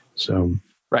 So,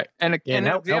 right. And an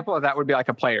example of that would be like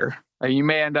a player. You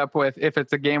may end up with, if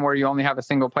it's a game where you only have a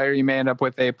single player, you may end up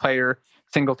with a player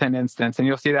singleton instance. And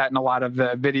you'll see that in a lot of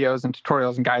the videos and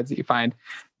tutorials and guides that you find,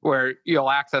 where you'll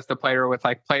access the player with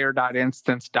like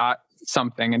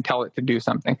player.instance.something and tell it to do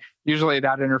something. Usually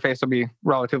that interface will be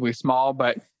relatively small,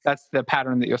 but that's the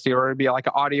pattern that you'll see. Or it'd be like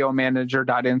an audio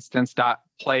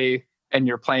manager.instance.play, and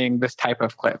you're playing this type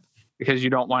of clip, because you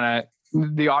don't want to,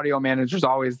 the audio manager is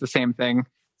always the same thing.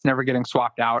 It's never getting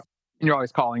swapped out, and you're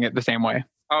always calling it the same way.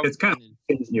 It's kind of,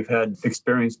 you've had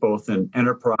experience both in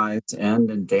enterprise and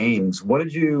in games. What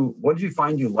did you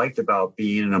find you liked about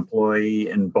being an employee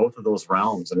in both of those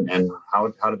realms, and how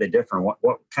do they differ? And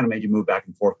what kind of made you move back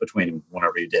and forth between them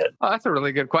whenever you did? Oh, that's a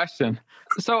really good question.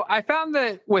 So I found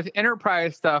that with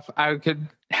enterprise stuff, I could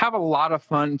have a lot of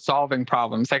fun solving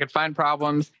problems. I could find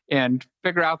problems and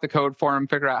figure out the code for them,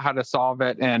 figure out how to solve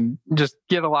it, and just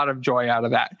get a lot of joy out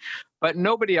of that. But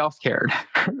nobody else cared.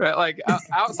 Right? Like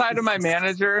outside of my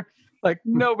manager, Like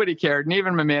nobody cared. And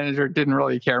even my manager didn't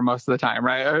really care most of the time,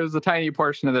 right? It was a tiny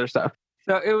portion of their stuff.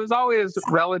 So it was always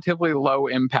relatively low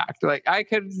impact. Like I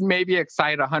could maybe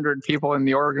excite 100 people in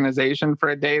the organization for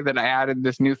a day that I added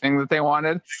this new thing that they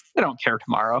wanted. They don't care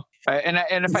tomorrow. Right?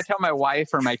 And if I tell my wife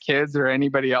or my kids or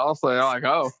anybody else, they're like,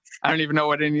 oh, I don't even know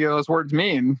what any of those words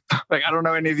mean. Like I don't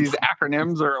know any of these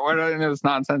acronyms or what any of this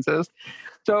nonsense is.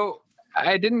 So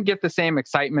I didn't get the same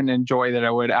excitement and joy that I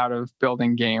would out of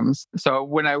building games. So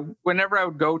whenever I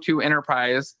would go to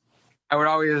enterprise, I would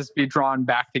always be drawn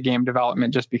back to game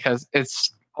development just because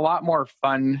it's a lot more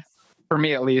fun, for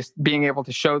me at least, being able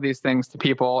to show these things to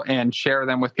people and share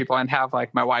them with people and have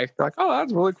like my wife be like, oh,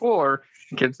 that's really cool. Or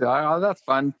kids be like, oh, that's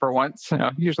fun for once. You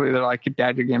know, usually they're like,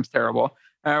 Dad, your game's terrible.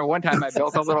 One time I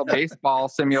built a little baseball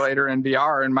simulator in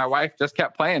VR and my wife just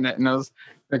kept playing it. And it was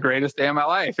the greatest day of my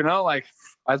life. You know, like,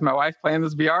 why is my wife playing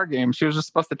this VR game? She was just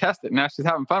supposed to test it. And now she's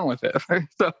having fun with it.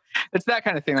 So it's that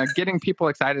kind of thing, like getting people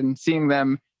excited and seeing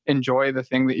them enjoy the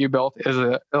thing that you built is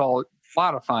a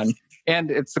lot of fun. And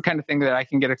it's the kind of thing that I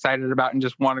can get excited about and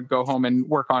just want to go home and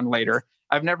work on later.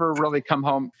 I've never really come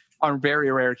home, on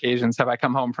very rare occasions have I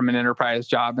come home from an enterprise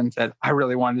job and said, I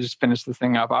really want to just finish this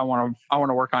thing up. I want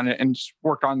to work on it and just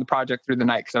work on the project through the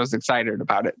night because I was excited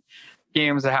about it.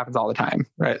 Games, it happens all the time,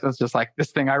 right? It's just like,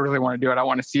 this thing, I really want to do it. I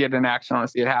want to see it in action. I want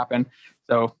to see it happen.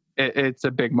 So it's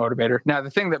a big motivator. Now, the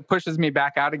thing that pushes me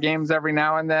back out of games every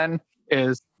now and then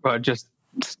is just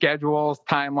schedules,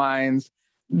 timelines,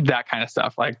 that kind of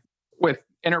stuff. Like with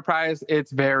enterprise,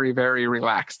 it's very, very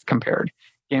relaxed compared.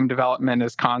 Game development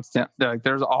is constant. Like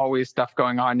there's always stuff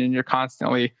going on and you're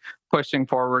constantly pushing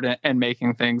forward and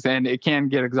making things. And it can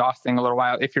get exhausting a little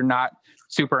while if you're not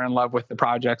super in love with the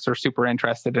projects or super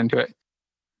interested into it.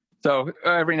 So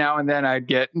every now and then I'd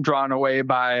get drawn away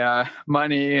by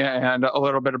money and a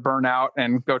little bit of burnout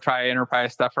and go try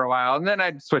enterprise stuff for a while. And then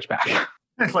I'd switch back.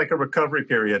 It's like a recovery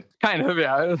period. Kind of,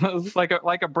 yeah. It's like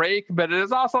a break, but it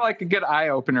is also like a good eye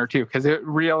opener too, because it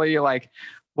really like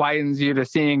widens you to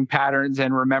seeing patterns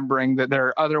and remembering that there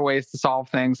are other ways to solve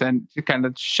things and to kind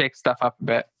of shake stuff up a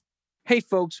bit. Hey,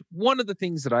 folks, one of the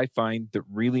things that I find that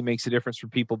really makes a difference for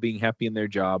people being happy in their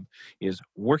job is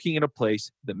working at a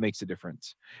place that makes a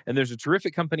difference. And there's a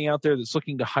terrific company out there that's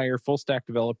looking to hire full stack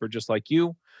developer just like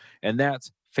you, and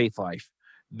that's Faithlife.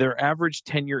 Their average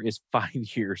tenure is 5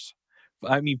 years.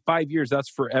 I mean, 5 years, that's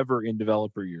forever in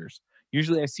developer years.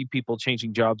 Usually I see people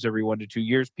changing jobs every 1 to 2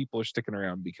 years. People are sticking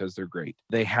around because they're great.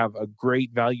 They have a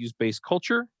great values-based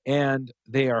culture, and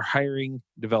they are hiring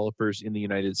developers in the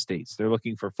United States. They're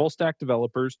looking for full-stack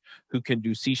developers who can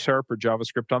do C# or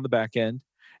JavaScript on the back end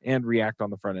and React on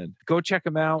the front end. Go check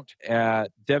them out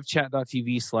at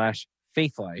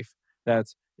devchat.tv/faithlife.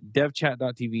 That's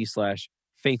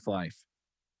devchat.tv/faithlife.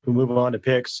 We'll move on to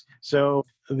picks. So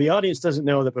the audience doesn't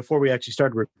know that before we actually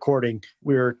started recording,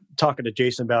 we were talking to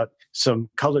Jason about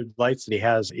some colored lights that he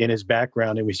has in his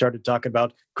background. And we started talking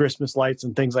about Christmas lights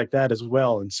and things like that as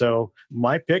well. And so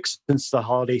my picks, since the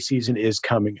holiday season is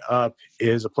coming up,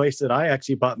 is a place that I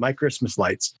actually bought my Christmas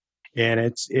lights.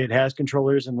 And it has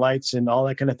controllers and lights and all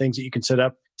that kind of things that you can set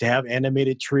up to have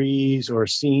animated trees or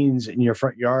scenes in your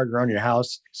front yard or around your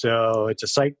house. So it's a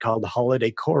site called Holiday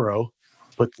Coro.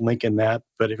 Put the link in that.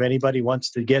 But if anybody wants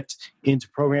to get into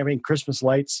programming Christmas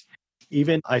lights,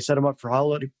 even I set them up for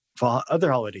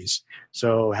other holidays.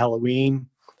 So Halloween,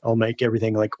 I'll make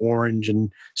everything like orange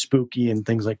and spooky and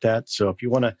things like that. So if you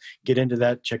want to get into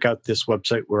that, check out this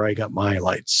website where I got my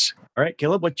lights. All right,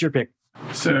 Caleb, what's your pick?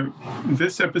 So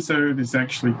this episode is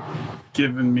actually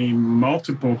giving me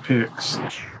multiple picks,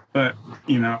 but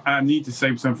I need to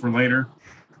save some for later.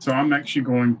 So I'm actually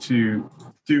going to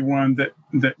do one that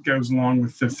goes along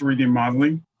with the 3D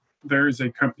modeling. There is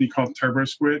a company called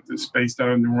TurboSquid that's based out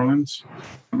of New Orleans.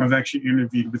 I've actually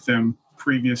interviewed with them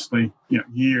previously,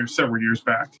 several years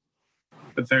back.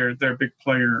 But they're a big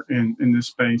player in this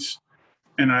space.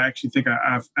 And I actually think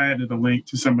I've added a link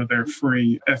to some of their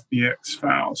free FBX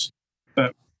files.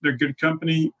 But they're a good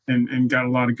company and got a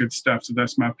lot of good stuff. So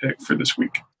that's my pick for this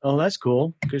week. Oh, that's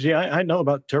cool. Because, I know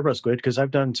about TurboSquid because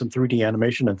I've done some 3D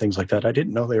animation and things like that. I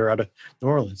didn't know they were out of New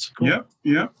Orleans. Cool.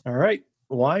 Yep. All right.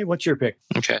 Why? What's your pick?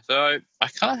 Okay, so I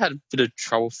kind of had a bit of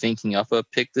trouble thinking up a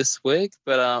pick this week,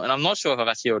 but and I'm not sure if I've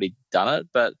actually already done it,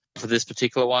 but for this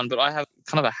particular one, but I have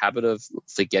kind of a habit of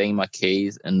forgetting my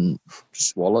keys and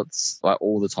just wallets like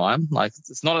all the time. Like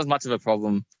it's not as much of a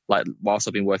problem like whilst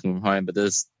I've been working from home, but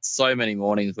there's so many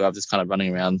mornings where I'm just kind of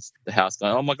running around the house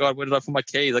going, oh my God, where did I put my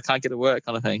keys? I can't get to work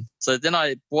kind of thing. So then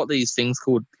I bought these things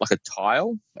called like a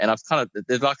tile, and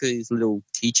there's like these little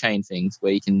keychain things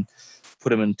where you can put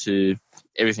them into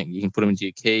everything. You can put them into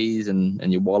your keys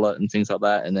and your wallet and things like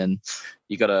that. And then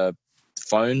you got to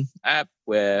phone app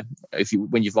where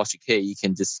when you've lost your key, you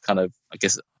can just kind of, I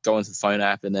guess, go into the phone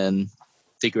app and then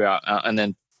figure out and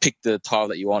then pick the tile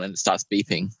that you want, and it starts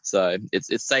beeping. So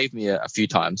it's saved me a few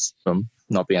times from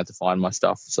not being able to find my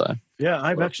stuff. So yeah,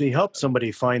 I've actually helped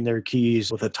somebody find their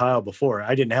keys with a tile before.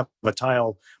 I didn't have a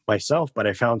tile myself, but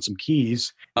I found some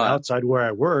keys outside where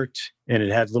I worked, and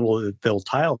it had little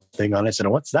tile thing on it. I said,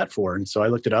 what's that for? And so I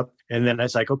looked it up, and then I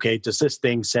was like, okay, does this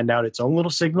thing send out its own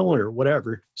little signal or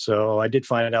whatever? So I did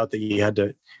find out that you had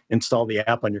to install the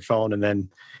app on your phone, and then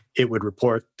it would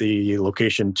report the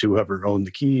location to whoever owned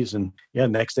the keys. And yeah,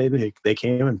 next day they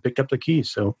came and picked up the keys.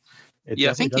 So it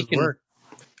definitely does work.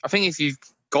 I think if you've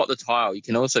got the tile, you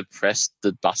can also press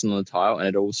the button on the tile, and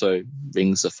it also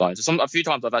rings the phone. So a few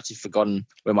times I've actually forgotten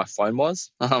where my phone was.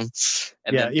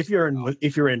 If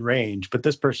you're in range, but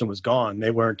this person was gone; they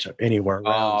weren't anywhere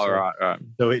around. Oh, right.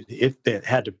 So it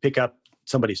had to pick up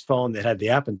somebody's phone that had the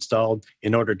app installed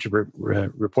in order to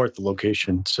report the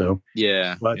location. So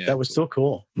that was still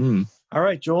cool. All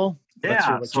right, Joel. Let's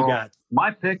hear what you got. My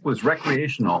pick was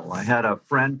recreational. I had a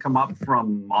friend come up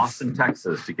from Austin,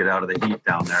 Texas to get out of the heat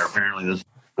down there. Apparently this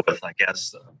was, I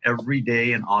guess, every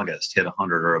day in August hit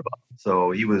 100 or above. So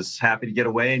he was happy to get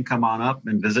away and come on up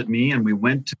and visit me. And we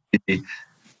went to the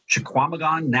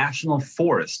Chequamegon National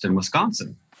Forest in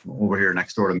Wisconsin, over here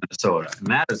next door to Minnesota. And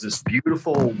that is this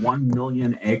beautiful 1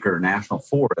 million acre national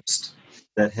forest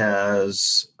that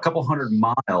has a couple hundred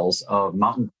miles of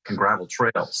mountain and gravel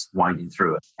trails winding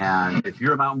through it. And if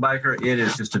you're a mountain biker, it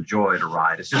is just a joy to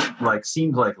ride. It's just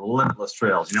seems like limitless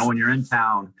trails. You know, when you're in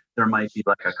town, there might be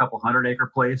like a couple 100-acre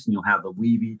place and you'll have the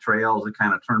weavy trails that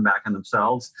kind of turn back on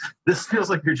themselves. This feels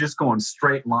like you're just going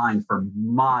straight line for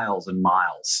miles and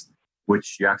miles,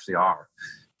 which you actually are.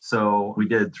 So we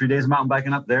did 3 days of mountain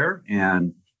biking up there,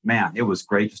 and man, it was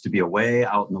great just to be away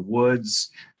out in the woods.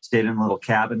 Stayed in a little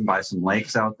cabin by some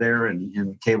lakes out there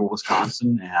in Cable,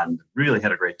 Wisconsin, and really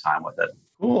had a great time with it.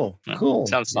 Cool.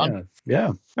 Sounds fun. Yeah.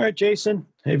 All right, Jason,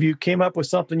 have you came up with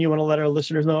something you want to let our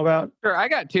listeners know about? Sure. I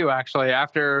got two, actually.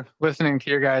 After listening to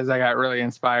your guys, I got really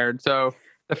inspired. So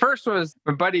the first was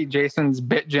my buddy Jason's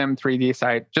BitGem 3D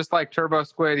site. Just like Turbo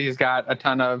Squid, he's got a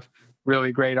ton of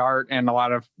really great art and a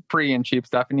lot of free and cheap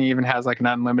stuff. And he even has like an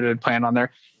unlimited plan on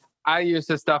there. I use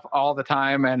this stuff all the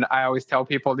time, and I always tell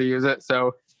people to use it. So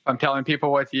if I'm telling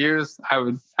people what to use,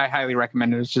 I highly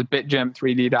recommend it. It's just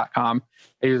bitgem3d.com.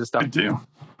 I use this stuff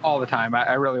all the time.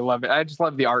 I really love it. I just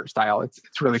love the art style. It's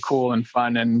really cool and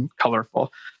fun and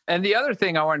colorful. And the other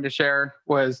thing I wanted to share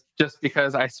was just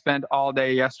because I spent all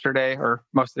day yesterday, or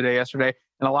most of the day yesterday,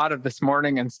 and a lot of this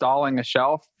morning installing a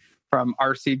shelf from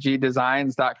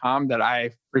rcgdesigns.com that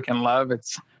I freaking love.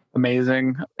 It's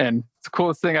amazing, and it's the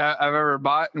coolest thing I've ever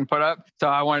bought and put up. So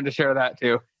I wanted to share that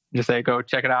too. Just say, go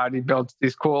check it out. He builds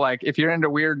these cool, like if you're into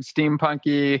weird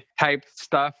steampunky type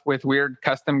stuff with weird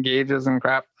custom gauges and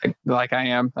crap, like I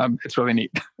am, it's really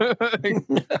neat.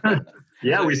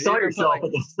 Yeah, we saw your shelf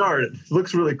at the start. It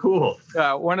looks really cool.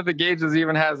 One of the gauges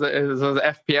even has a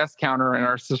FPS counter and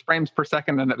our frames per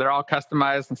second in it. They're all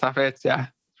customized and stuff. It's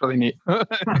really neat.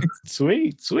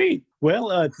 Sweet.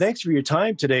 Well, thanks for your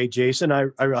time today, Jason. I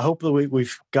hope that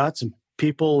we've got some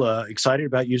people excited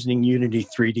about using Unity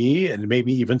 3D, and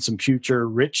maybe even some future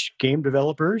rich game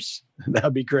developers.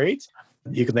 That'd be great.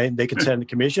 They can send the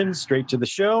commissions straight to the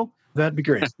show. That'd be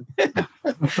great.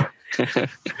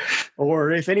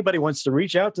 Or if anybody wants to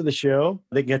reach out to the show,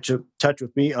 they can get in touch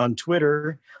with me on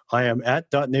Twitter. I am at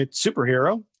 .NET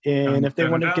Superhero. And if they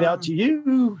want to get out to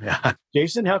you,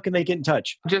 Jason, how can they get in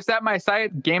touch? Just at my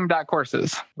site,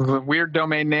 game.courses. It's a weird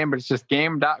domain name, but it's just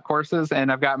game.courses.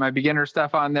 And I've got my beginner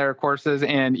stuff on there, courses,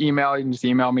 and email. You can just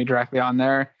email me directly on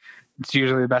there. It's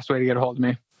usually the best way to get a hold of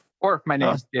me. Or my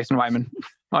name is Jason Weimann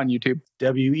on YouTube.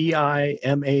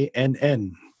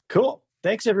 Weimann. Cool.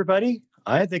 Thanks, everybody.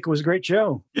 I think it was a great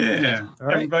show. Yeah. All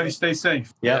right. Everybody stay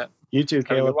safe. Yeah. You too,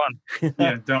 Caleb.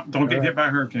 Yeah, don't get hit by a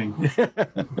hurricane.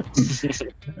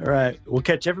 All right. We'll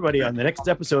catch everybody on the next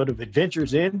episode of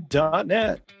Adventures in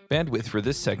 .NET. Bandwidth for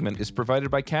this segment is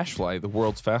provided by CacheFly, the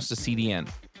world's fastest CDN.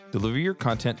 Deliver your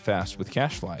content fast with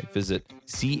CacheFly. Visit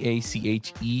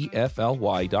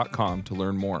CACHEFLY.com to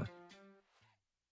learn more.